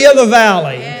of the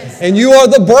valley, and you are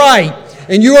the bright,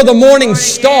 and you are the morning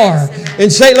star.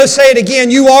 And let's say it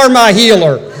again, you are my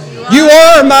healer. You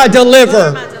are my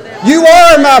deliverer. You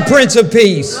are my Prince of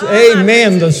Peace.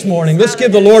 Amen this morning. Let's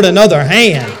give the Lord another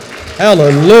hand.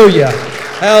 Hallelujah.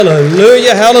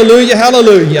 Hallelujah. Hallelujah.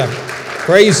 Hallelujah.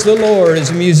 Praise the Lord. As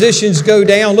the musicians go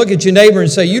down, look at your neighbor and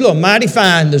say, you look mighty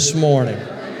fine this morning.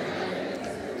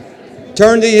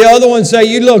 Turn to the other one and say,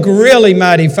 you look really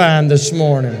mighty fine this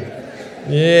morning.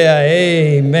 Yeah,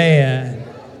 amen.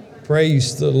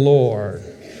 Praise the Lord.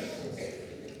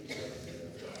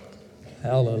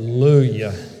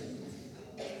 Hallelujah.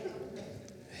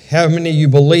 How many of you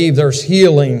believe there's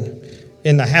healing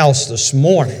in the house this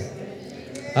morning?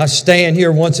 I stand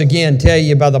here once again and tell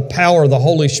you by the power of the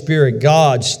Holy Spirit,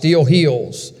 God still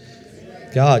heals.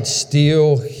 God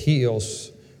still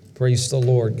heals. Praise the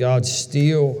Lord. God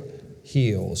still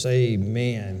heals.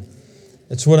 Amen.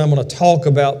 That's what I'm going to talk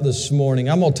about this morning.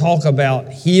 I'm going to talk about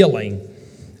healing.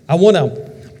 I want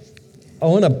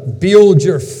to build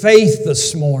your faith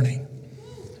this morning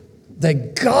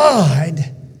that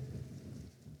God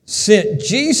sent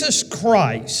Jesus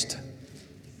Christ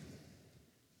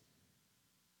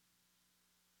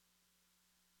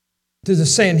to the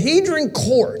Sanhedrin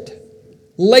court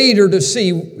later to see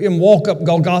him walk up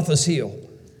Golgotha's hill,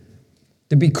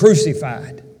 to be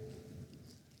crucified.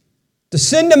 To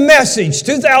send a message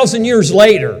 2,000 years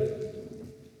later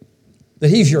that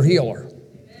He's your healer.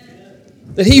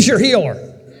 That He's your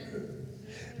healer.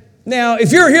 Now,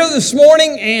 if you're here this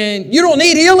morning and you don't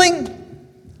need healing,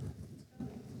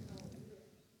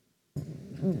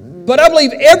 but I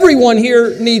believe everyone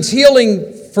here needs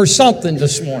healing for something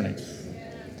this morning.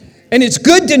 And it's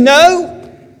good to know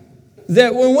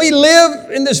that when we live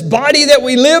in this body that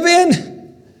we live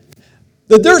in,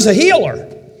 that there's a healer.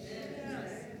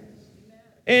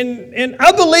 And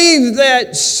I believe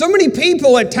that so many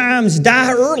people at times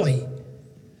die early.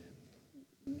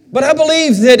 But I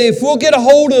believe that if we'll get a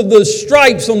hold of the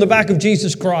stripes on the back of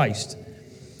Jesus Christ,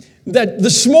 that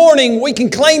this morning we can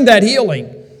claim that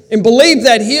healing and believe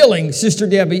that healing, Sister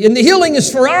Debbie. And the healing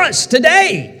is for us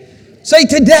today. Say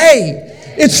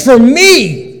today. It's for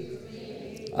me.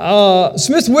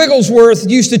 Smith Wigglesworth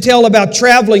used to tell about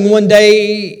traveling one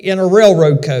day in a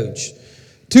railroad coach.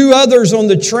 Two others on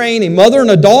the train, a mother and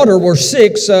a daughter, were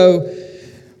sick, so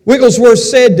Wigglesworth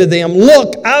said to them,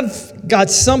 look, I've got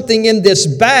something in this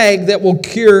bag that will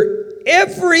cure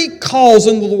every cause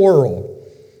in the world.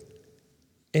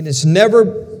 And it's never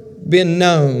been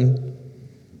known.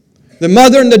 The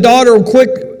mother and the daughter were quick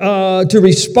to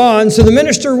respond, so the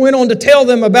minister went on to tell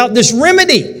them about this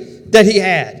remedy that he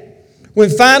had. When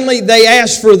finally they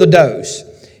asked for the dose,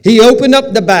 he opened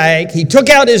up the bag, he took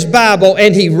out his Bible,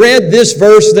 and he read this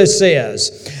verse that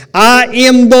says, I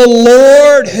am the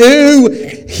Lord who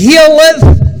healeth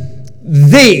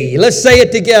thee. Let's say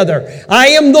it together. I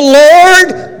am the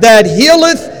Lord that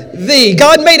healeth thee.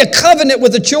 God made a covenant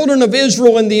with the children of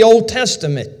Israel in the Old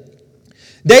Testament.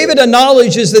 David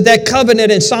acknowledges that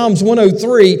covenant in Psalms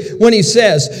 103 when he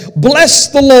says, bless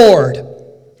the Lord,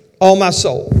 all my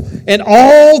soul, and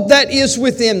all that is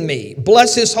within me.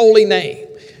 Bless His holy name.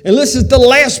 And listen to the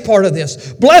last part of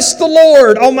this. Bless the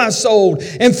Lord, O my soul,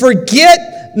 and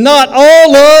forget not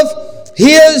all of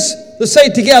His, let's say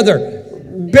it together,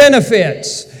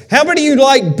 benefits. How many of you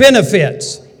like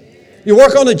benefits? You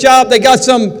work on a job, they got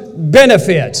some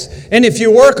benefits. And if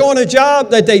you work on a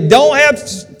job that they don't have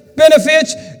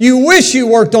benefits, you wish you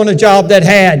worked on a job that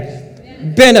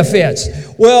had benefits.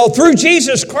 Well, through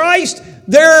Jesus Christ,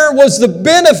 there was the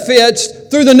benefits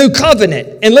through the new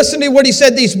covenant. And listen to what He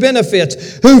said, these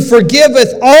benefits. Who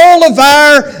forgiveth all of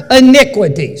our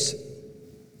iniquities.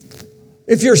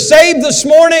 If you're saved this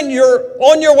morning, you're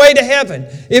on your way to heaven.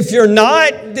 If you're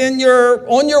not, then you're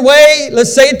on your way,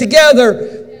 let's say it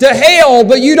together, to hell.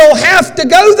 But you don't have to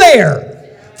go there.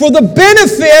 For the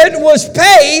benefit was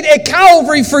paid at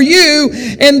Calvary for you,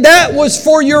 and that was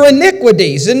for your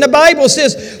iniquities. And the Bible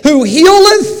says, who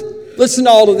healeth. Listen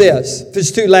to all of this. If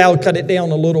it's too loud, cut it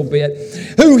down a little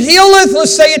bit. Who healeth,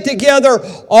 let's say it together,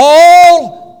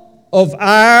 all of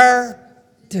our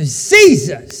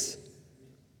diseases.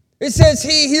 It says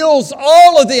He heals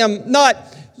all of them, not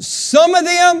some of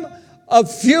them, a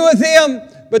few of them,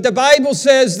 but the Bible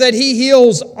says that He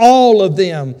heals all of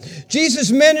them.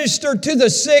 Jesus ministered to the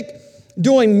sick,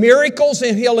 doing miracles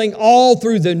and healing all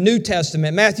through the New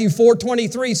Testament. Matthew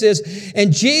 4:23 says,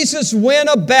 and Jesus went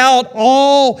about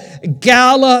all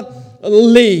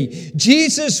Galilee.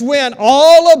 Jesus went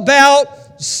all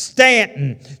about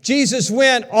Stanton. Jesus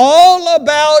went all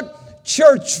about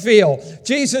Churchville.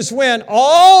 Jesus went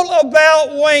all about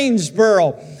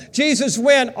Waynesboro. Jesus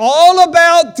went all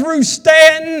about through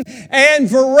Stanton and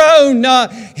Verona,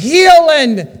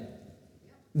 healing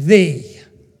thee.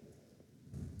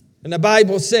 And the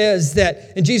Bible says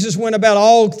that, and Jesus went about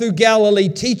all through Galilee,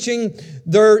 teaching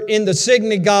there in the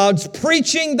synagogues,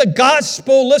 preaching the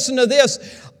gospel, listen to this,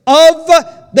 of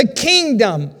the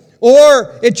kingdom.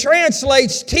 Or it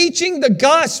translates, teaching the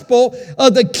gospel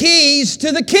of the keys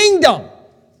to the kingdom.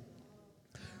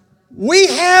 We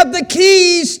have the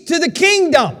keys to the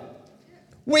kingdom.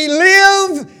 We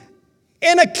live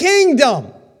in a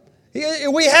kingdom.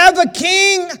 We have a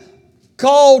king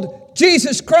called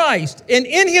Jesus Christ. And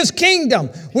in His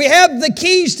kingdom, we have the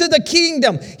keys to the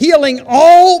kingdom, healing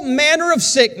all manner of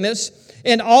sickness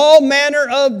and all manner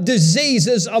of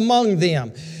diseases among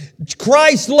them.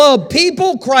 Christ loved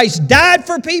people. Christ died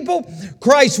for people.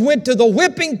 Christ went to the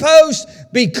whipping post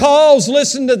because,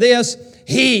 listen to this,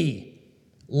 He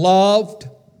loved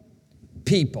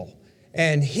people.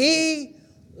 And He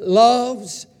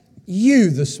loves you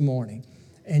this morning.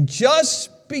 And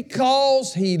just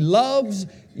because He loves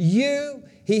you,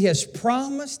 He has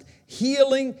promised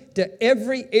healing to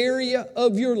every area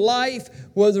of your life,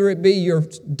 whether it be your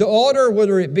daughter,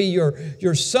 whether it be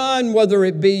your son, whether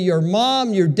it be your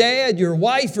mom, your dad, your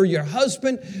wife, or your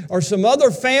husband, or some other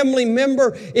family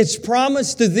member. It's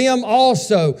promised to them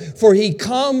also, for He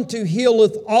come to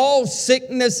healeth all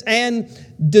sickness and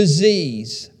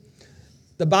disease.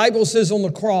 The Bible says on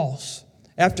the cross,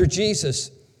 after Jesus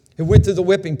had went to the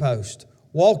whipping post,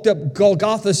 walked up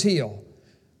Golgotha's hill,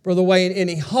 Brother Wayne, and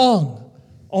He hung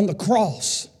on the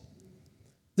cross.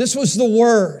 This was the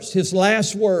words, His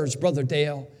last words, Brother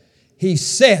Dale. He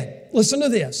said, listen to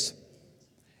this,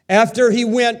 after He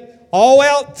went all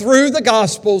out through the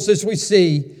Gospels, as we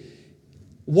see,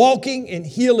 walking and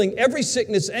healing every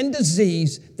sickness and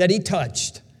disease that He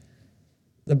touched,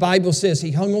 the Bible says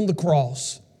He hung on the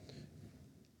cross,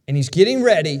 and He's getting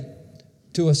ready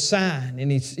to assign, and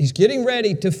he's getting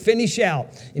ready to finish out,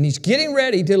 and He's getting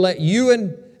ready to let you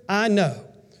and I know,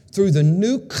 through the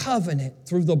new covenant,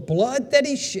 through the blood that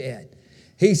He shed,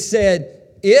 He said,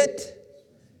 it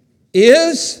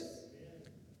is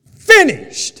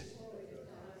finished.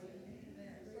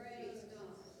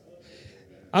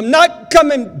 I'm not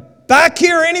coming back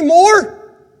here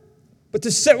anymore for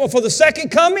the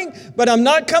second coming, but I'm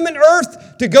not coming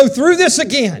earth to go through this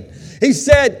again. He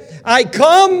said, I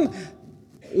come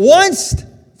once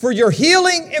for your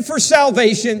healing and for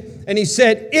salvation. And He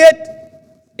said, it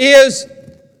is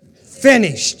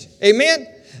finished. Amen?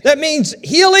 That means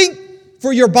healing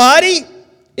for your body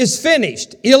is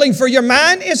finished. Healing for your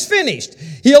mind is finished.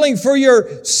 Healing for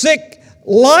your sick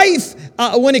life,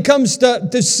 when it comes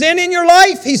to sin in your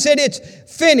life, He said it's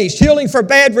finished. Healing for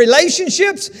bad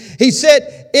relationships, He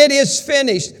said it is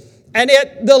finished. And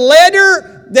at the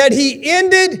letter that He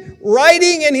ended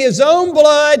writing in His own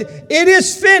blood, it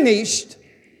is finished.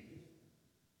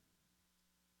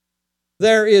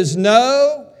 There is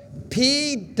no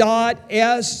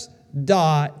P.S.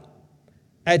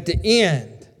 at the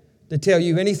end to tell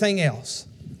you anything else.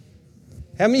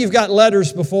 How many of you have got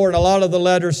letters before and a lot of the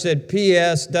letters said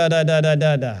P.S.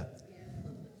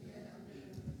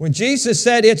 When Jesus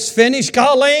said it's finished,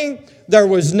 Colleen, there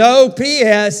was no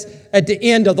P.S. at the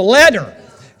end of the letter.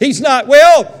 He's not,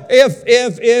 well,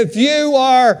 if you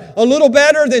are a little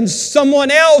better than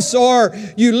someone else, or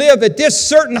you live at this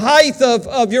certain height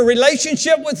of your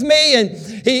relationship with me, and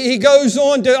he goes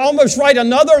on to almost write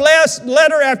another last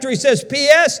letter after he says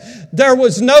P.S., there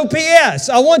was no P.S.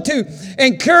 I want to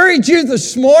encourage you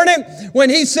this morning,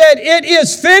 when He said it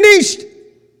is finished,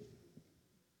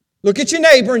 look at your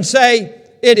neighbor and say,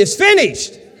 it is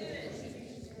finished.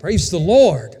 Praise the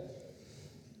Lord.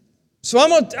 So I'm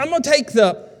going to take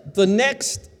the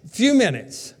next few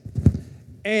minutes,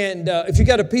 and if you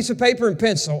got a piece of paper and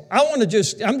pencil, I'm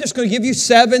just going to give you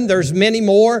 7. There's many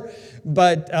more,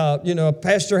 but a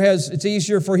pastor it's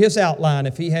easier for his outline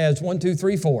if he has 1, 2,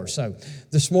 3, 4. So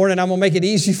this morning I'm going to make it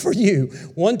easy for you.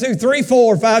 1, 2, 3,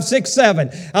 4, 5, 6, 7.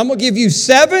 I'm going to give you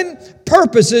 7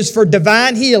 purposes for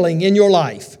divine healing in your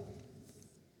life.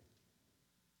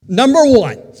 Number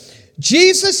 1,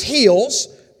 Jesus heals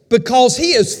because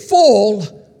He is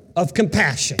full of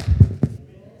compassion.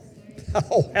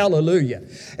 Oh, hallelujah.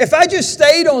 If I just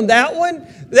stayed on that one,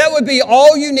 that would be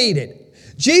all you needed.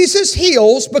 Jesus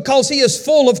heals because He is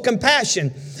full of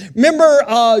compassion.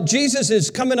 Remember, Jesus is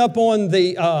coming up on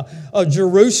the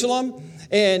Jerusalem,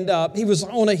 and He was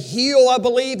on a hill, I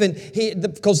believe, and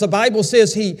because the Bible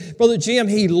says Brother Jim,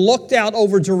 He looked out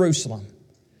over Jerusalem,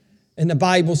 and the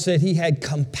Bible said He had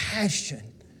compassion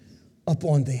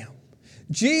upon them.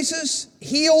 Jesus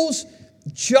heals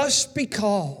just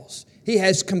because He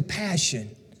has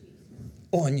compassion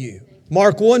on you.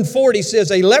 Mark 1:40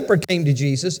 says, a leper came to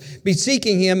Jesus,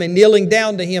 beseeching him and kneeling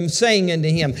down to him, saying unto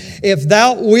him, if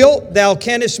thou wilt, thou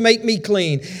canst make me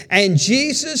clean. And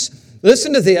Jesus,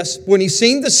 listen to this, when he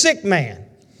seen the sick man.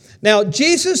 Now,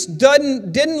 Jesus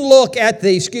didn't look at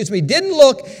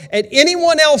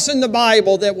anyone else in the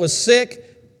Bible that was sick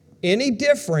any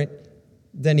different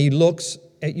than he looks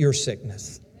at your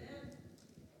sickness.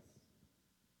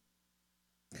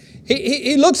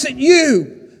 He looks at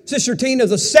you, Sister Tina,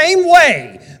 the same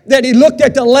way that he looked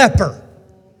at the leper.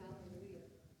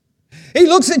 He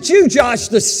looks at you, Josh,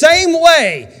 the same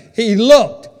way he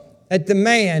looked at the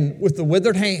man with the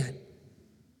withered hand.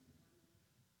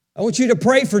 I want you to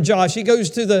pray for Josh. He goes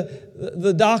to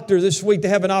the doctor this week to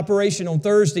have an operation on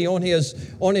Thursday on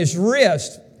his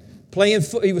wrist.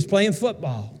 He was playing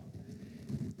football.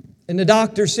 And the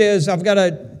doctor says, I've got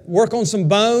to work on some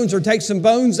bones or take some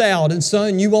bones out. And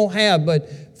son, you won't have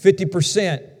but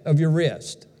 50% of your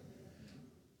wrist.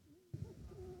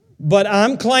 But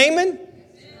I'm claiming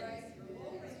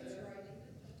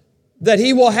that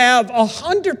he will have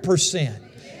 100%.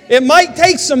 It might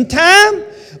take some time,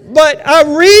 but I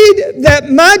read that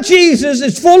my Jesus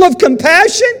is full of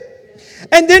compassion.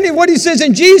 And then what he says,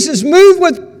 and Jesus moved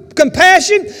with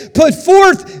compassion, put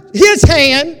forth his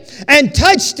hand and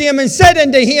touched him and said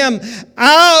unto him,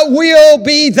 I will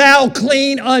be thou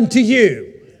clean unto you.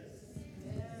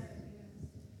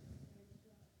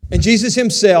 And Jesus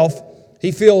himself,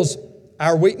 he feels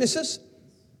our weaknesses,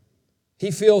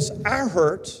 he feels our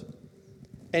hurts,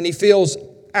 and he feels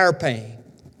our pain.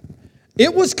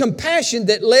 It was compassion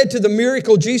that led to the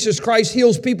miracle Jesus Christ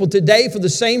heals people today for the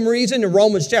same reason. In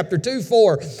Romans chapter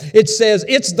 2:4, it says,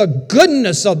 it's the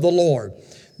goodness of the Lord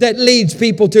that leads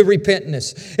people to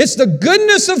repentance. It's the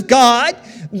goodness of God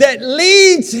that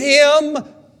leads him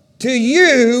to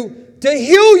you to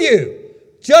heal you.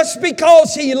 Just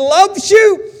because he loves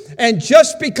you and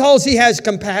just because he has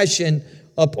compassion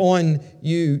upon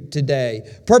you today.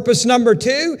 Purpose number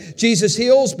 2, Jesus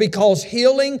heals because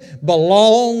healing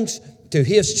belongs to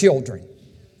his children.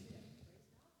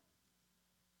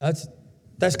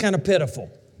 That's kind of pitiful.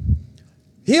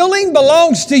 Healing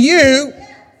belongs to you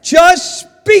just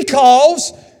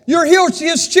because you're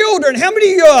his children. How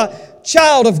many of you are a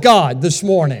child of God this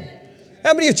morning?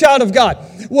 How many of you are a child of God?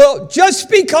 Well, just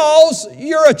because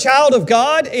you're a child of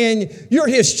God and you're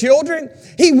his children,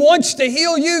 he wants to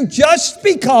heal you just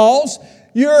because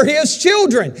you're his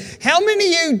children. How many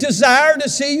of you desire to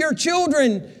see your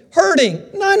children hurting?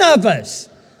 None of us.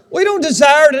 We don't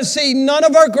desire to see none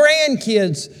of our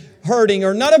grandkids hurting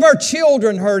or none of our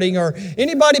children hurting or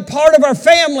anybody part of our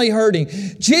family hurting.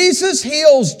 Jesus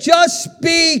heals just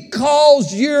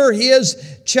because you're his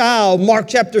child. Mark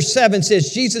chapter 7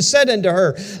 says, Jesus said unto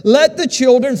her, let the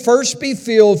children first be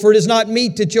filled, for it is not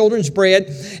meet to children's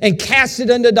bread, and cast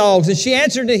it unto dogs. And she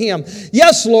answered to him,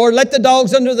 yes, Lord, let the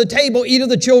dogs under the table eat of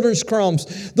the children's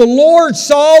crumbs. The Lord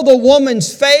saw the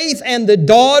woman's faith, and the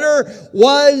daughter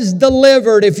was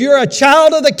delivered. If you're a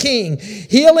child of the King,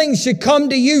 healing should come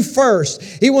to you first.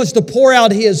 He wants to pour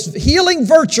out his healing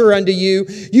virtue unto you.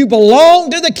 You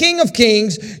belong to the King of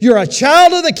Kings. You're a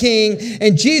child of the King,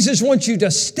 and Jesus wants you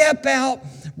to step out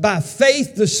by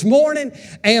faith this morning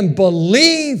and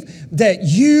believe that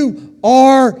you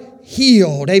are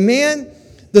healed. Amen?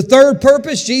 The third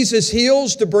purpose, Jesus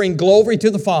heals to bring glory to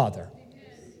the Father.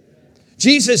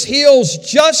 Jesus heals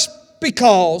just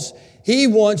because he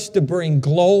wants to bring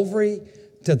glory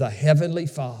to the Heavenly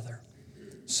Father.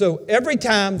 So every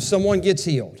time someone gets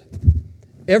healed,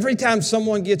 the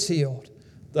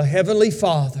Heavenly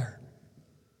Father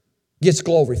gets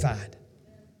glorified.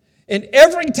 And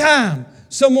every time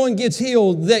someone gets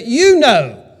healed that you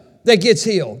know that gets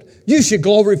healed, you should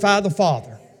glorify the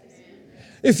Father.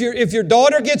 If your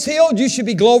daughter gets healed, you should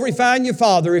be glorifying your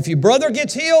father. If your brother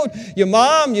gets healed, your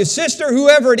mom, your sister,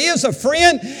 whoever it is, a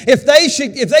friend, if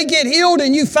they get healed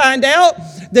and you find out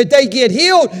that they get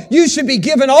healed, you should be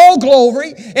giving all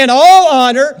glory and all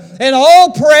honor and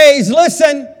all praise,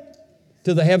 listen,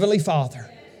 to the Heavenly Father.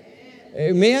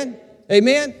 Amen?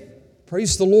 Amen?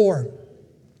 Praise the Lord.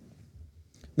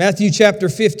 Matthew chapter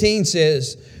 15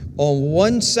 says, on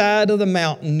one side of the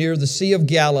mountain near the Sea of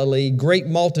Galilee, great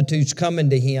multitudes coming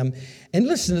to him. And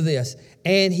listen to this.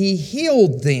 And he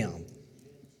healed them.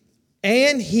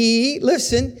 And he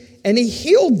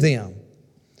healed them.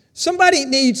 Somebody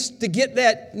needs to get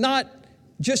that not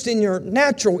just in your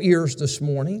natural ears this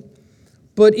morning,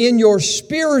 but in your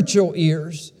spiritual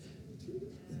ears,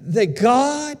 that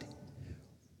God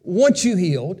wants you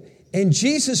healed, and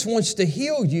Jesus wants to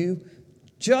heal you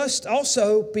just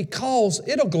also because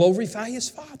it'll glorify his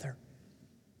Father.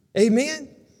 Amen?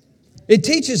 It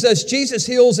teaches us Jesus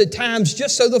heals at times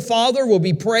just so the Father will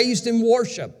be praised and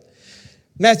worshiped.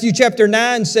 Matthew chapter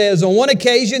 9 says, on one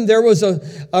occasion there was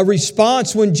a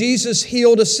response when Jesus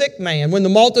healed a sick man. When the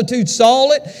multitude saw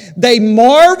it, they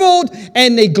marveled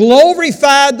and they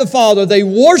glorified the Father. They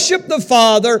worshiped the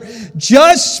Father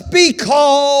just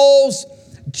because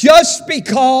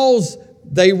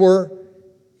they were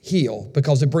healed,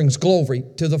 because it brings glory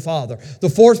to the Father. The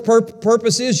fourth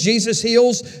purpose is Jesus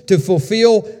heals to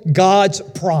fulfill God's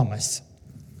promise.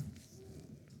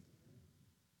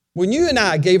 When you and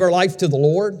I gave our life to the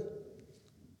Lord,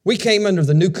 we came under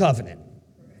the new covenant.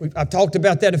 I talked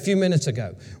about that a few minutes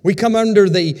ago. We come under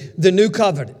the new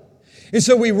covenant. And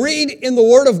so we read in the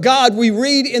Word of God, we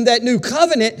read in that new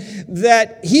covenant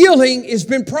that healing has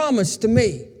been promised to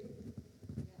me.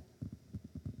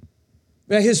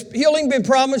 Now, has healing been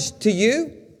promised to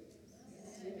you?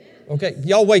 Okay,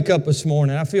 y'all wake up this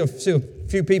morning. I see a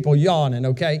few people yawning,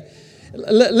 okay?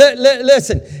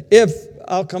 Listen, if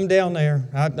I'll come down there.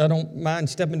 I don't mind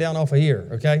stepping down off of here,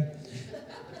 okay?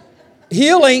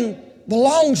 Healing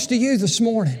belongs to you this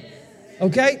morning,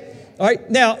 okay? All right,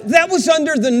 now that was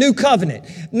under the new covenant.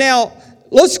 Now,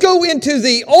 let's go into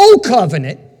the old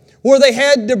covenant where they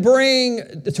had to bring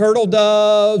the turtle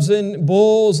doves and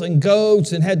bulls and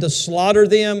goats and had to slaughter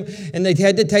them, and they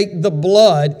had to take the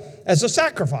blood as a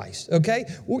sacrifice, okay?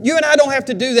 You and I don't have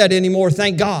to do that anymore,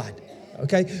 thank God.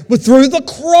 Okay, but through the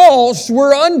cross,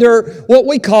 we're under what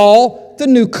we call the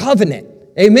new covenant.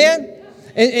 Amen?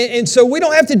 And so we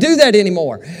don't have to do that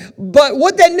anymore. But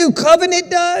what that new covenant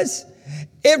does,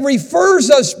 it refers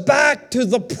us back to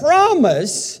the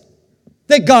promise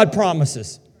that God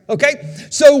promises. Okay?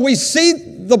 So we see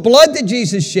the blood that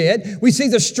Jesus shed. We see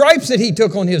the stripes that He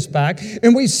took on His back.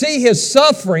 And we see His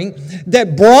suffering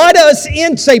that brought us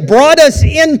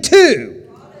into.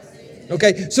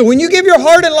 Okay, so when you give your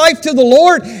heart and life to the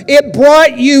Lord, it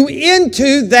brought you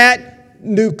into that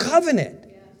new covenant.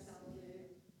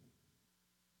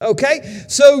 Okay,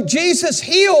 so Jesus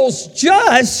heals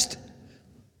just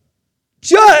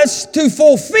to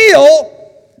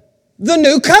fulfill the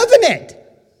new covenant.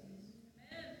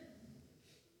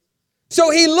 So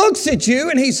He looks at you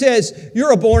and He says,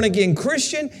 you're a born-again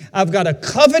Christian. I've got a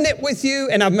covenant with you,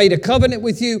 and I've made a covenant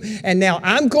with you, and now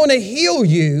I'm going to heal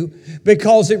you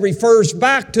because it refers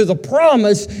back to the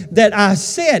promise that I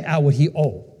said I would heal.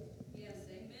 Oh. Yes,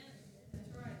 amen.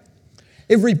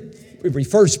 That's right. It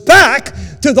refers back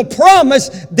to the promise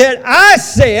that I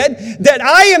said that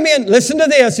I am in. Listen to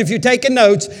this if you're taking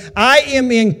notes. I am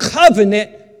in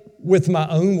covenant with my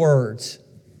own words.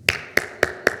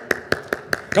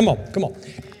 Come on.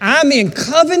 I'm in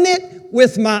covenant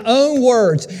with my own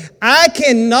words. I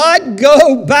cannot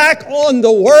go back on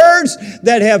the words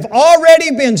that have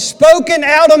already been spoken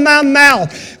out of my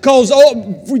mouth. Because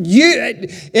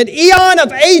an eon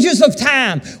of ages of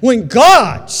time, when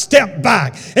God stepped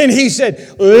back and He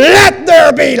said, let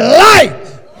there be light,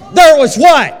 there was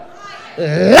what?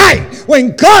 Light.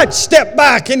 When God stepped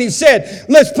back and He said,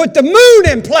 let's put the moon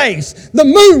in place, the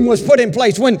moon was put in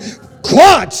place. When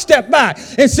God stepped back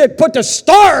and said, put the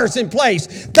stars in place,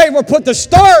 the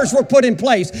stars were put in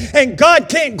place. And God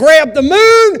can't grab the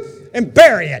moon and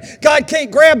bury it. God can't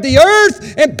grab the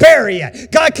earth and bury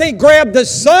it. God can't grab the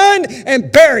sun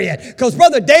and bury it. Because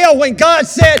Brother Dale, when God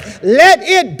said, let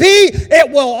it be, it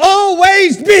will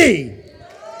always be.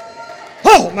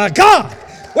 Oh my God.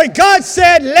 When God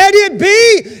said, let it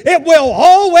be, it will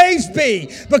always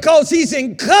be. Because He's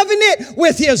in covenant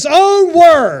with His own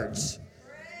words.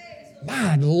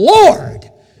 My Lord.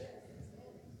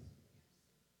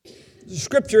 The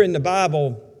scripture in the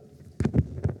Bible,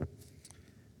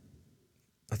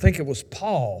 I think it was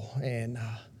Paul, and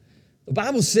the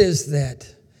Bible says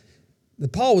that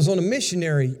Paul was on a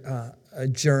missionary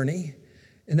journey,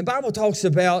 and the Bible talks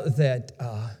about that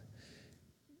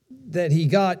he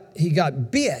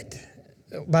got bit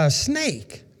by a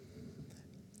snake,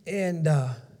 and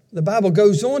the Bible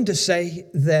goes on to say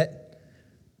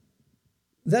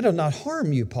that'll not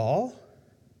harm you, Paul.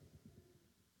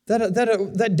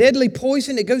 That deadly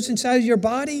poison that goes inside your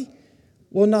body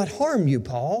will not harm you,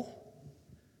 Paul.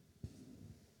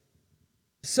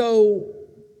 So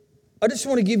I just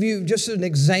want to give you just an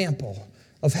example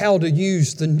of how to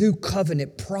use the new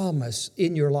covenant promise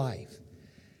in your life.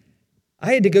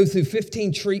 I had to go through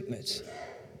 15 treatments.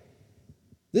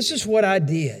 This is what I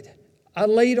did. I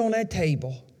laid on that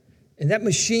table, and that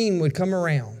machine would come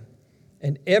around.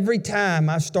 And every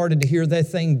time I started to hear that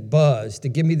thing buzz to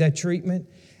give me that treatment,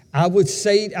 I would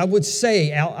say,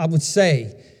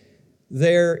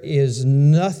 there is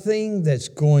nothing that's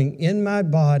going in my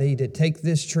body to take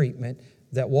this treatment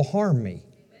that will harm me.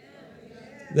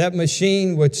 that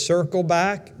machine would circle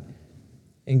back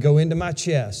and go into my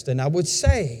chest. And I would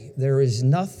say, there is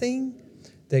nothing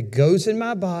that goes in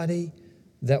my body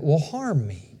that will harm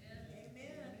me.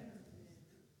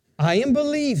 I am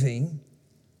believing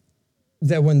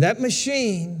that when that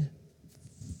machine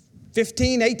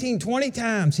 15, 18, 20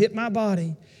 times hit my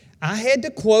body, I had to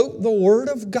quote the Word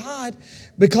of God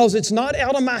because it's not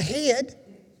out of my head.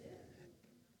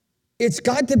 It's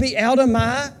got to be out of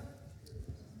my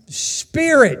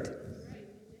spirit.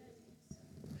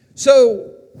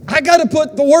 So I got to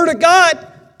put the Word of God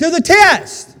to the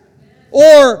test,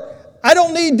 or I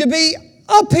don't need to be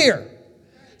up here.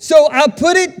 So I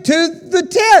put it to the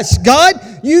test. God,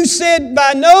 you said,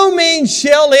 by no means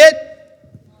shall it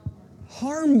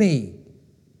harm me.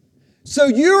 So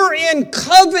you're in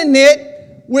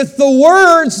covenant with the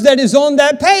words that is on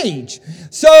that page.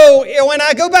 So when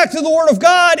I go back to the Word of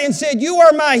God and said, you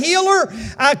are my healer,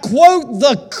 I quote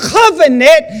the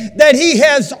covenant that He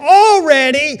has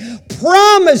already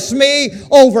promised me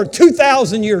over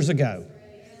 2,000 years ago.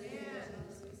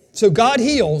 So God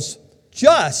heals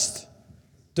just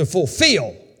to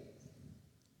fulfill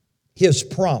His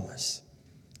promise.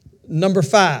 Number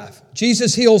 5,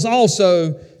 Jesus heals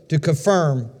also to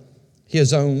confirm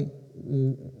His own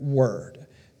word.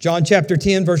 John chapter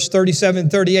 10, verse 37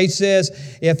 and 38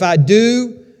 says, if I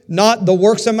do not the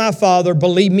works of my Father,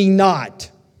 believe me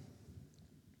not.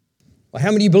 Well,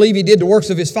 how many of you believe He did the works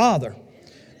of His Father?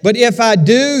 But if I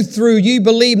do, through you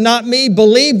believe not me,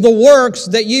 believe the works,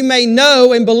 that you may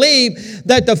know and believe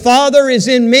that the Father is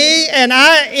in me and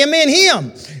I am in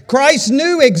Him. Christ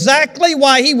knew exactly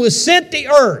why He was sent to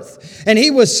earth. And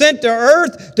He was sent to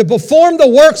earth to perform the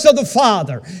works of the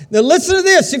Father. Now listen to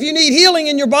this. If you need healing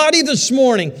in your body this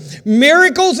morning,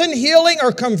 miracles and healing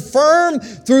are confirmed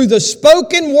through the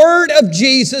spoken word of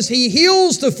Jesus. He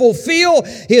heals to fulfill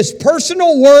His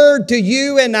personal word to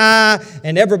you and I.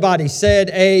 And everybody said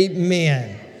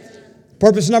amen.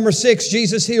 Purpose number 6,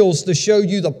 Jesus heals to show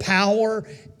you the power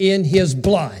in His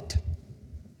blood.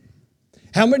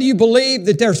 How many of you believe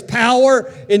that there's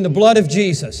power in the blood of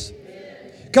Jesus?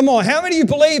 Come on, how many of you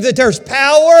believe that there's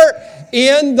power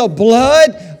in the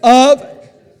blood of...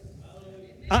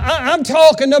 I'm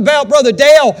talking about, Brother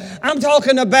Dale, I'm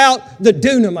talking about the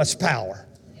dunamis power.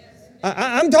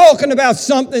 I'm talking about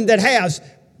something that has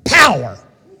power.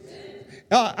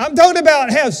 I'm talking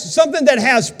about something that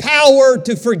has power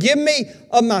to forgive me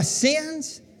of my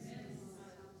sins.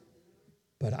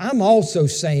 But I'm also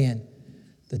saying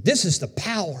that this is the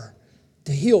power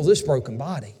to heal this broken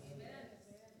body.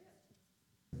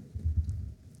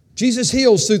 Jesus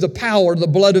heals through the power of the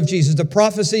blood of Jesus. The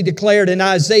prophecy declared in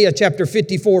Isaiah chapter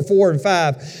 54, 4 and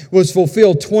 5 was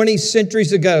fulfilled 20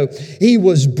 centuries ago. He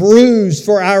was bruised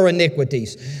for our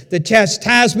iniquities. The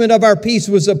chastisement of our peace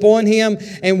was upon Him,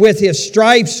 and with His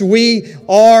stripes we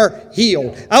are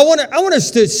healed. I want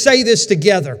us to say this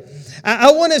together.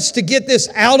 I want us to get this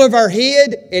out of our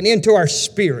head and into our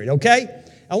spirit, okay?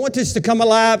 I want this to come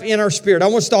alive in our spirit. I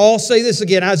want us to all say this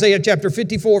again. Isaiah chapter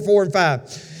 54, 4 and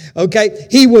 5. Okay,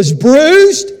 He was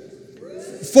bruised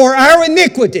for our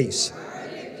iniquities.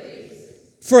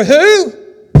 For who?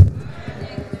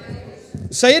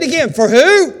 Say it again. For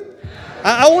who?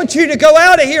 I want you to go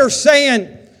out of here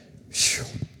saying,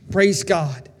 praise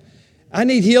God. I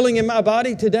need healing in my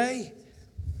body today.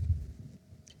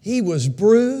 He was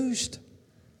bruised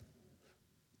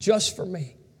just for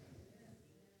me.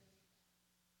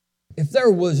 If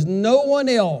there was no one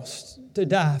else to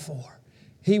die for,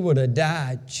 He would have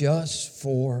died just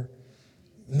for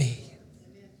me.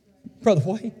 Brother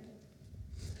Wayne.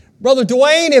 Brother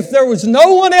Dwayne, if there was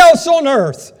no one else on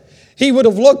earth, He would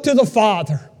have looked to the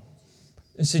Father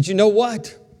and said, you know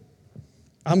what?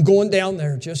 I'm going down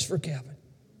there just for Kevin.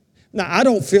 Now, I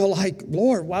don't feel like,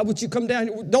 Lord, why would you come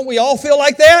down? Don't we all feel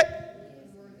like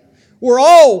that? We're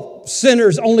all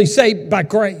sinners only saved by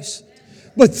grace.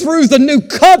 But through the new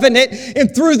covenant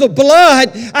and through the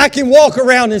blood, I can walk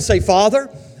around and say, Father,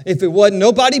 if it wasn't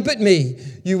nobody but me,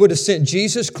 you would have sent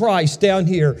Jesus Christ down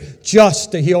here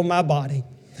just to heal my body.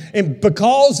 And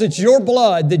because it's your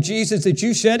blood, that Jesus, that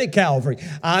you shed at Calvary,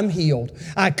 I'm healed.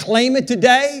 I claim it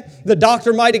today. The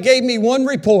doctor might have gave me one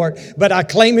report, but I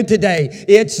claim it today.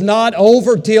 It's not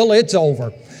over till it's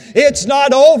over. It's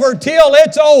not over till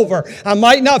it's over. I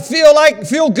might not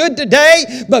feel good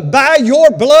today, but by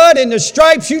your blood and the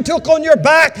stripes you took on your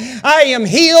back, I am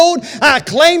healed. I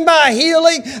claim my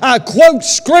healing. I quote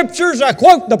scriptures. I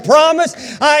quote the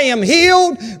promise. I am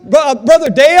healed. Brother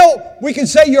Dale, we can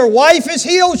say your wife is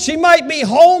healed. She might be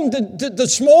home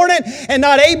this morning and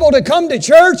not able to come to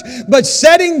church, but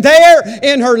sitting there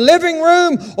in her living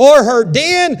room or her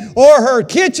den or her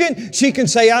kitchen, she can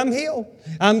say, I'm healed.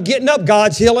 I'm getting up.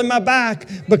 God's healing my back.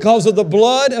 Because of the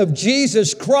blood of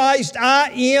Jesus Christ, I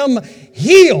am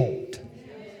healed.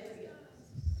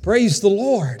 Praise the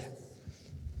Lord.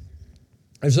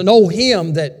 There's an old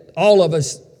hymn that all of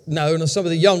us know, and some of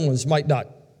the young ones might not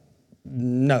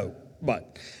know,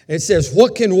 but it says,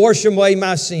 what can wash away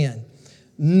my sin?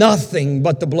 Nothing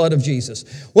but the blood of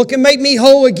Jesus. What can make me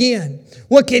whole again?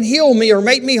 What can heal me or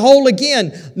make me whole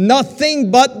again?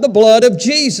 Nothing but the blood of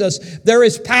Jesus. There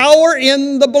is power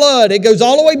in the blood. It goes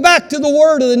all the way back to the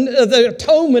word of the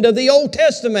atonement of the Old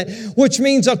Testament, which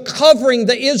means a covering.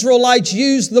 The Israelites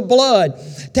used the blood,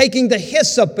 taking the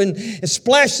hyssop and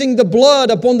splashing the blood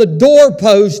upon the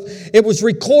doorpost. It was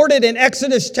recorded in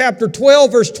Exodus chapter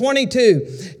 12, verse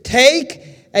 22. Take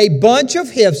a bunch of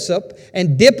hyssop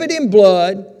and dip it in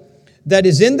blood that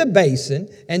is in the basin,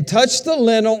 and touch the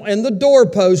lintel and the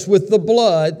doorpost with the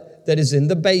blood that is in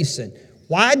the basin.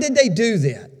 Why did they do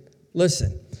that?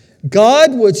 Listen,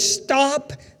 God would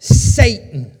stop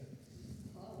Satan.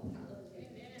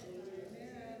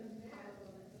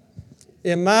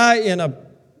 Am I in a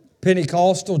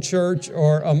Pentecostal church,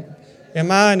 or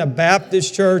am I in a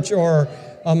Baptist church, or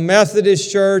a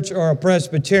Methodist church, or a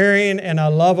Presbyterian, and I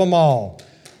love them all?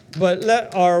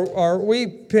 But are we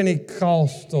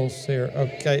Pentecostals here?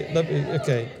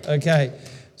 Okay.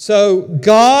 So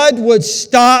God would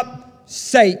stop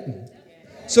Satan.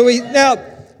 So now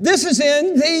this is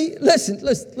in the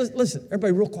listen.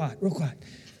 Everybody, real quiet.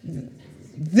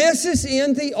 This is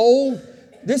in the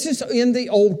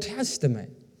Old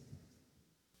Testament.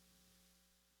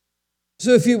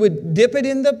 So if you would dip it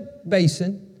in the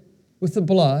basin with the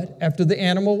blood after the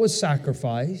animal was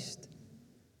sacrificed.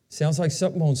 Sounds like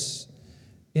something on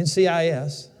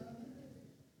NCIS.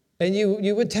 And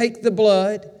you would take the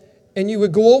blood and you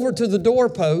would go over to the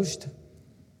doorpost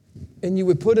and you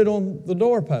would put it on the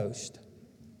doorpost.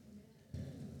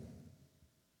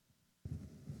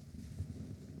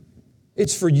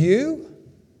 It's for you.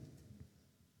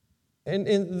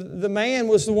 And the man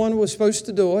was the one who was supposed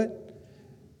to do it.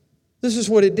 This is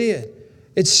what it did.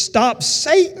 It stopped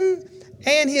Satan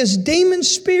and his demon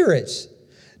spirits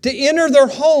to enter their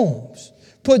homes,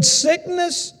 put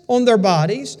sickness on their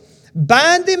bodies,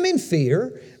 bind them in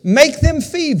fear, make them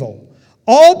feeble.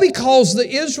 All because the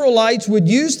Israelites would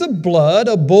use the blood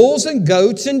of bulls and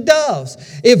goats and doves.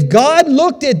 If God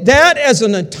looked at that as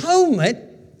an atonement,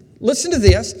 listen to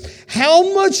this,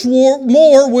 how much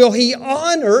more will He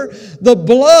honor the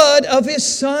blood of His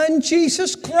Son,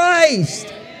 Jesus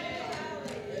Christ?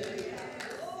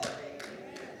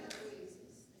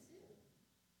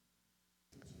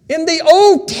 In the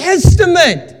Old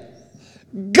Testament,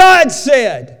 God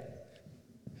said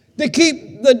to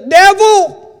keep the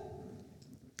devil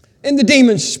and the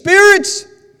demon spirits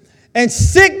and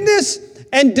sickness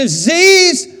and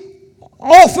disease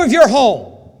off of your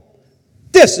home.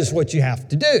 This is what you have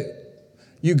to do.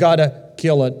 You got to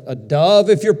kill a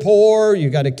dove if you're poor. You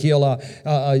got to kill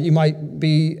you might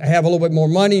have a little bit more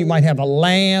money. You might have a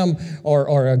lamb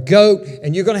or a goat,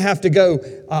 and you're going to have to go.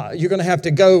 You're going to have to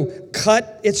go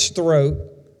cut its throat.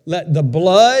 Let the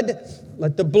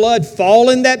blood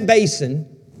fall in that basin.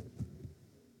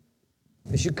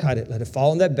 As you cut it, let it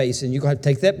fall in that basin. You're going to have to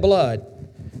take that blood,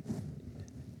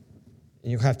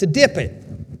 and you have to dip it,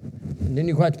 and then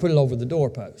you're going to have to put it over the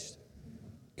doorpost.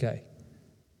 Okay.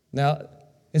 Now.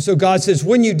 And so God says,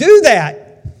 when you do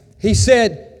that, He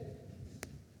said,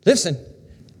 listen,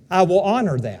 I will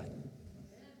honor that.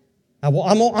 I'm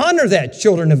going to honor that,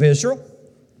 children of Israel,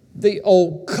 the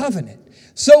old covenant.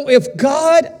 So if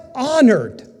God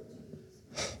honored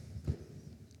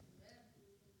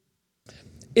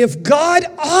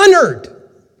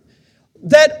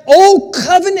that old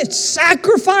covenant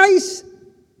sacrifice,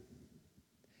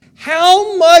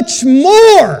 how much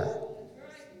more,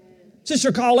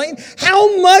 Sister Colleen,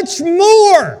 how much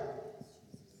more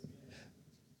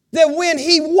that when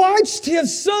He watched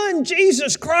His Son,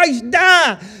 Jesus Christ,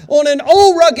 die on an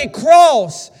old rugged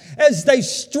cross as they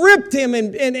stripped Him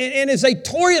and as they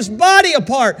tore His body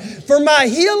apart for my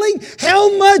healing,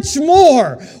 how much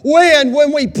more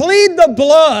when we plead the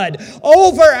blood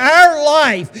over our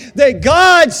life that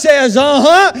God says,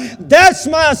 that's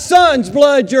my Son's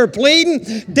blood you're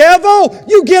pleading. Devil,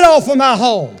 you get off of my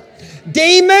home.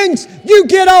 Demons, you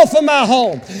get off of my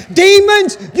home.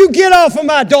 Demons, you get off of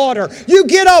my daughter. You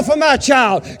get off of my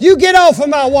child. You get off of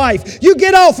my wife. You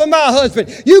get off of my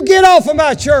husband. You get off of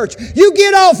my church. You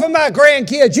get off of my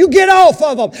grandkids. You get off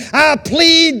of them. I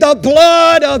plead the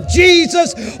blood of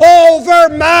Jesus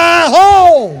over my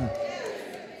home.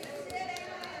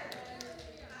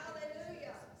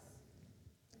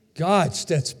 God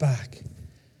steps back.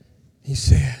 He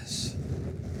says,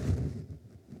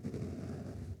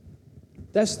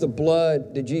 That's the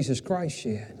blood that Jesus Christ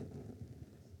shed.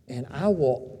 And I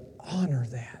will honor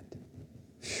that.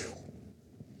 Whew.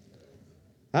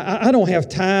 I don't have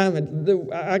time.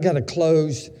 I got to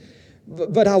close.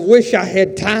 But I wish I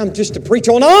had time just to preach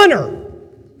on honor.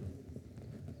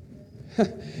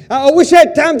 I wish I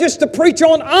had time just to preach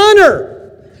on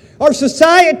honor. Our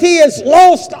society has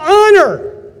lost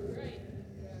honor.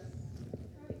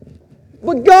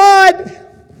 But God,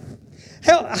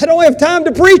 I don't have time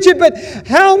to preach it, but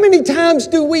how many times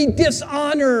do we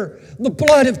dishonor the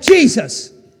blood of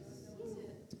Jesus?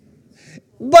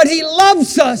 But He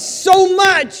loves us so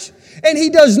much, and He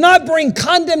does not bring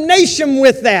condemnation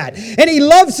with that. And He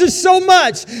loves us so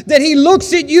much that He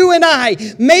looks at you and I.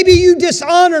 Maybe you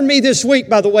dishonored me this week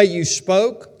by the way you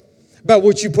spoke, by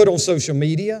what you put on social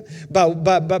media, by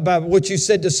what you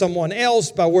said to someone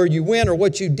else, by where you went or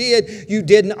what you did. You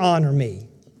didn't honor me.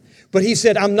 But He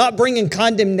said, I'm not bringing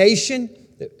condemnation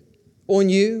on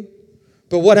you.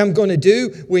 But what I'm going to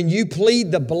do when you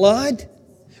plead the blood,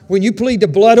 when you plead the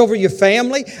blood over your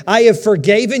family, I have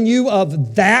forgiven you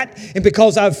of that. And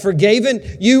because I've forgiven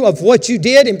you of what you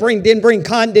did and didn't bring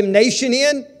condemnation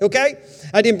in, okay?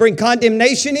 I didn't bring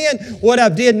condemnation in. What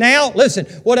I've did now, listen,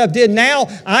 what I've did now,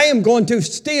 I am going to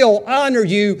still honor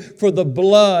you for the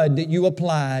blood that you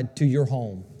applied to your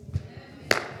home.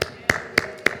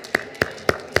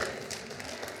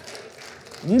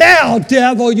 Now,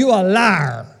 devil, you a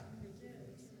liar.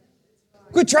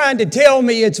 Quit trying to tell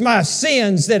me it's my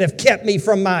sins that have kept me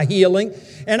from my healing.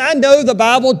 And I know the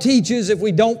Bible teaches if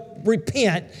we don't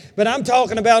repent, but I'm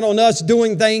talking about on us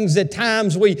doing things that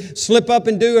times we slip up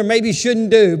and do or maybe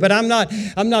shouldn't do. But I'm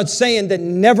not saying that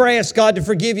never ask God to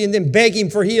forgive you and then beg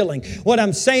Him for healing. What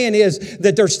I'm saying is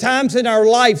that there's times in our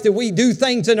life that we do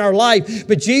things in our life,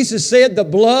 but Jesus said the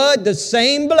blood, the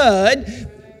same blood,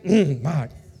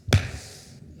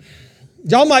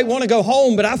 y'all might want to go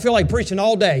home, but I feel like preaching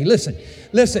all day. Listen,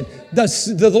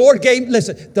 the Lord gave,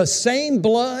 the same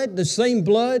blood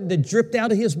that dripped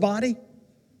out of His body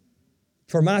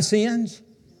for my sins.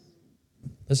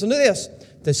 Listen to this.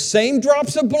 The same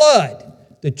drops of blood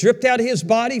that dripped out of His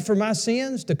body for my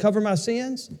sins, to cover my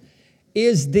sins,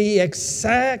 is the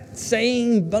exact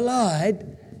same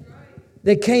blood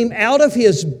that came out of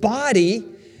His body.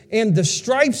 And the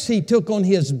stripes He took on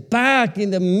His back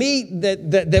and the meat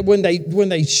that when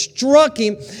they struck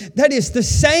Him, that is the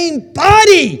same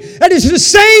body. That is the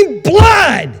same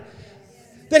blood.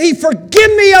 That He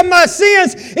forgive me of my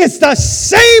sins. It's the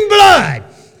same blood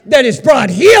that has brought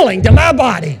healing to my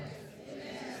body.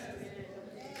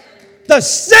 The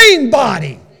same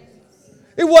body.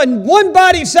 It wasn't one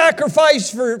body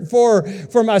sacrificed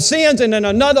for my sins and then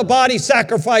another body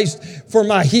sacrificed for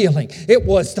my healing. It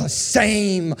was the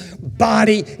same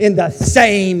body in the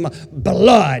same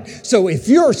blood. So if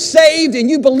you're saved and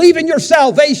you believe in your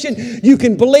salvation, you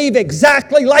can believe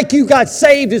exactly like you got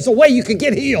saved is the way you can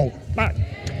get healed. My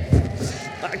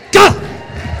God!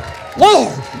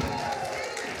 Lord!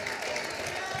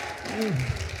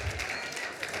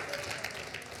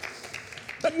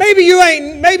 But maybe you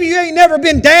ain't never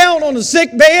been down on a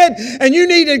sick bed and you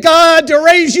needed God to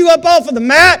raise you up off of the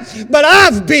mat. But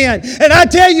I've been. And I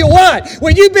tell you what,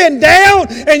 when you've been down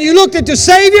and you looked at the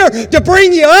Savior to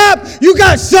bring you up, you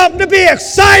got something to be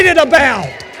excited about.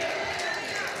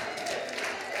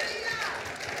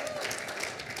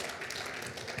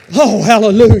 Oh,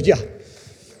 hallelujah.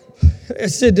 It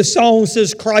said, the song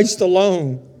says, Christ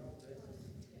alone,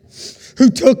 who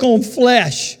took on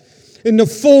flesh in the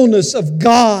fullness of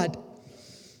God.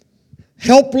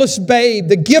 Helpless babe,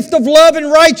 the gift of love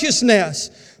and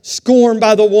righteousness, scorned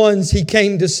by the ones He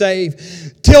came to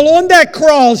save. Till on that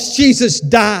cross Jesus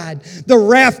died, the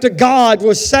wrath of God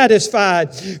was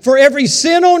satisfied. For every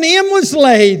sin on Him was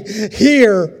laid.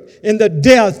 Here in the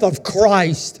death of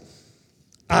Christ,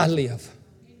 I live.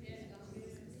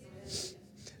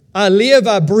 I live,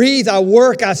 I breathe, I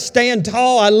work, I stand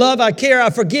tall, I love, I care, I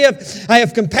forgive, I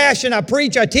have compassion, I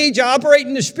preach, I teach, I operate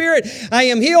in the Spirit, I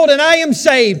am healed and I am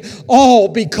saved, all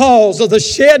because of the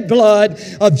shed blood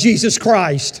of Jesus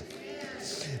Christ.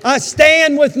 I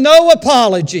stand with no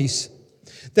apologies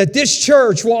that this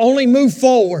church will only move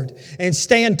forward and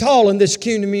stand tall in this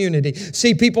community.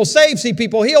 See people saved, see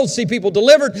people healed, see people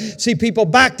delivered, see people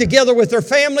back together with their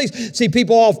families, see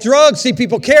people off drugs, see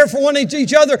people care for one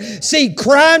each other, see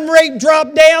crime rate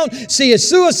drop down, see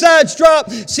suicides drop,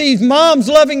 see moms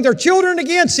loving their children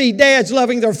again, see dads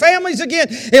loving their families again.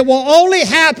 It will only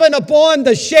happen upon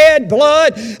the shed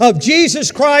blood of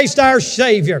Jesus Christ our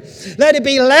Savior. Let it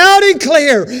be loud and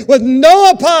clear with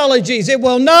no apologies. It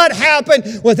will not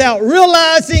happen without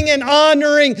realizing and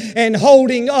honoring and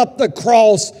holding up the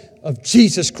cross of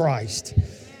Jesus Christ.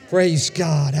 Praise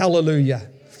God. Hallelujah.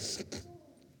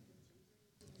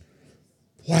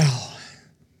 Wow.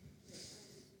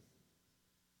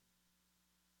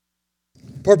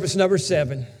 Purpose number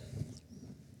 7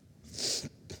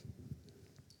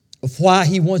 of why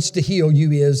He wants to heal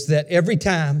you is that every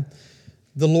time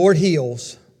the Lord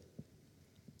heals,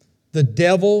 the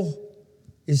devil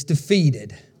is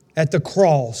defeated at the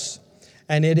cross,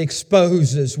 and it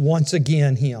exposes once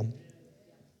again him.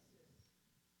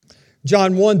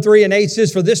 John 1:3-8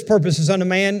 says, "For this purpose the Son of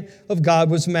Man of God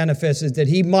was manifested, that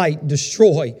He might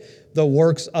destroy the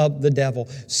works of the devil."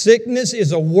 Sickness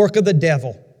is a work of the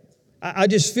devil. I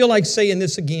just feel like saying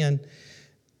this again.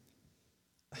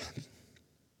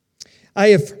 I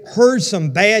have heard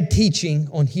some bad teaching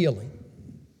on healing.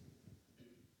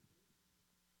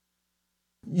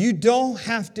 You don't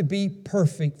have to be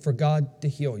perfect for God to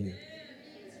heal you.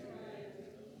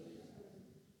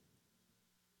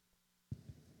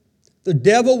 The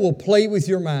devil will play with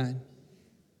your mind.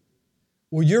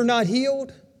 Well, you're not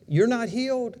healed. You're not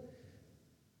healed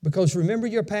because remember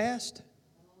your past?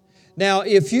 Now,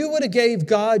 if you would have gave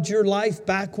God your life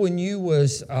back when you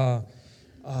was a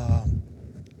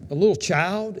little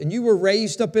child and you were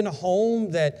raised up in a home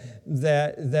that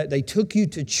they took you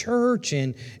to church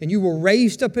and you were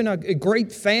raised up in a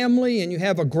great family and you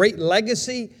have a great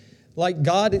legacy like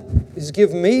God has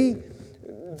given me,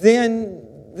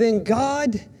 then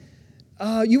God,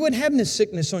 you wouldn't have this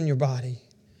sickness on your body.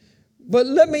 But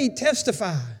let me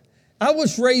testify. I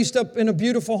was raised up in a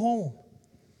beautiful home.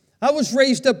 I was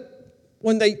raised up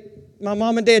when my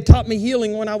mom and dad taught me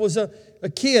healing when I was a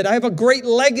kid. I have a great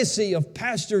legacy of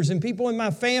pastors and people in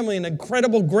my family, an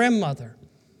incredible grandmother.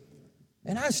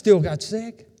 And I still got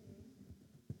sick.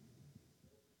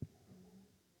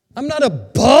 I'm not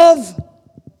above.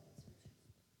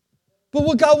 But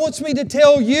what God wants me to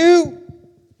tell you,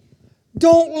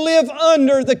 don't live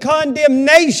under the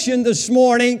condemnation this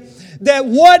morning that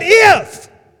what if?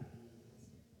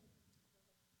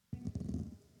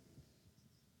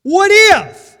 What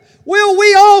if? Well,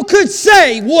 we all could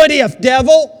say, what if,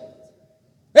 devil?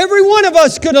 Every one of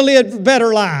us could have lived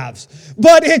better lives.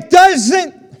 But it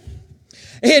doesn't.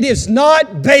 It is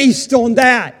not based on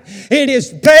that. It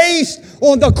is based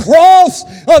on the cross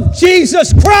of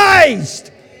Jesus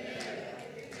Christ.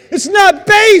 It's not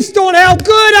based on how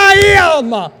good I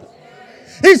am.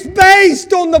 It's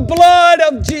based on the blood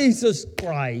of Jesus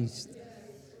Christ.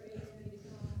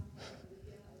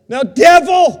 Now,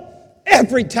 devil,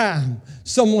 every time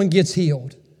someone gets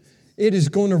healed, it is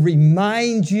going to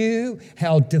remind you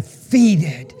how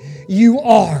defeated you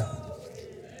are.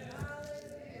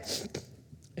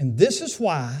 And this is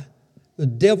why the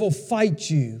devil fights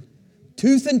you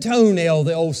tooth and toenail,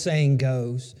 the old saying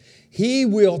goes. He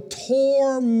will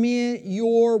torment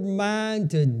your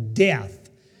mind to death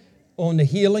on the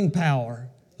healing power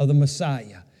of the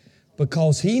Messiah,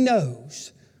 because he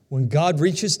knows when God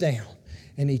reaches down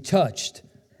and He touched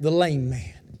the lame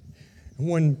man,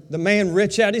 when the man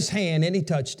reached out his hand and He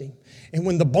touched him, and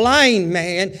when the blind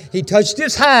man, He touched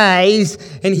his eyes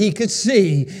and he could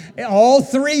see, all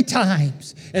 3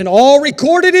 times, and all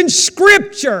recorded in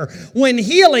Scripture, when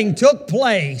healing took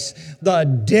place, the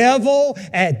devil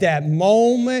at that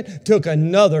moment took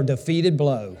another defeated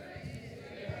blow.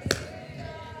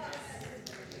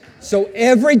 So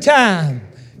every time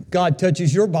God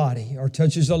touches your body or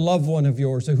touches a loved one of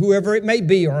yours or whoever it may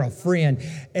be or a friend,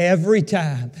 every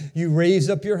time you raise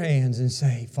up your hands and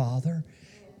say, Father,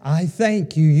 I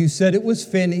thank you. You said it was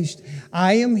finished.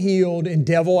 I am healed. And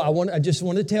devil, I just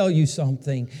want to tell you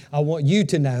something. I want you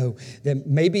to know that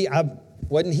maybe I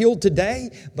wasn't healed today,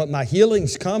 but my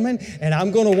healing's coming, and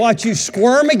I'm going to watch you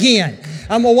squirm again.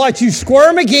 I'm going to watch you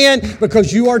squirm again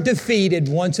because you are defeated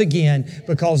once again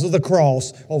because of the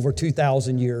cross over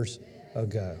 2,000 years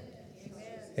ago.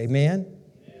 Amen?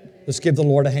 Let's give the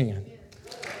Lord a hand.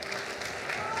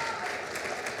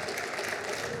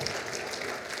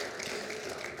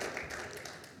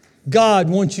 God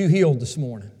wants you healed this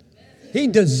morning. He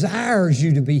desires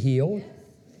you to be healed.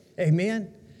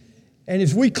 Amen? And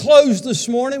as we close this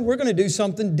morning, we're going to do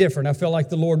something different. I feel like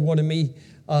the Lord wanted me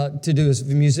to do as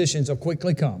the musicians will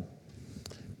quickly come.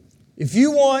 If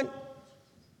you want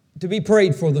to be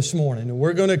prayed for this morning, and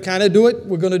we're going to kind of do it,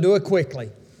 we're going to do it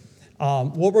quickly.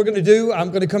 What we're going to do, I'm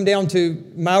going to come down to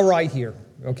my right here,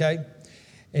 okay?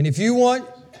 And if you want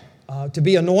to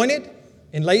be anointed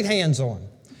and laid hands on,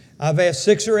 I've asked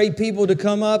 6 or 8 people to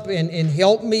come up and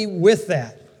help me with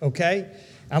that, okay?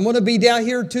 I'm going to be down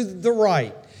here to the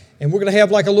right, and we're going to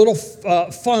have like a little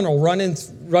funnel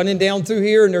running down through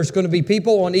here, and there's going to be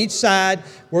people on each side.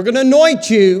 We're going to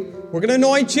anoint you. We're going to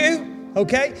anoint you.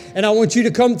 okay? And I want you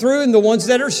to come through, and the ones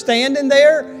that are standing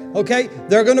there, okay,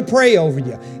 they're going to pray over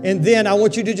you. And then I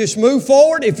want you to just move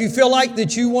forward. If you feel like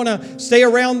that you want to stay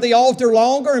around the altar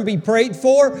longer and be prayed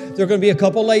for, there are going to be a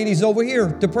couple ladies over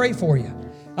here to pray for you.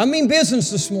 I mean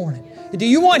business this morning. Do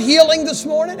you want healing this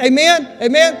morning? Amen?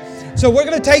 Amen? So we're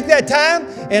going to take that time,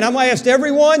 and I'm going to ask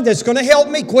everyone that's going to help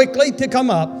me quickly to come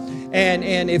up.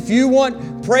 And if you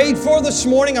want prayed for this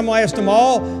morning, I'm going to ask them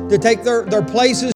all to take their places.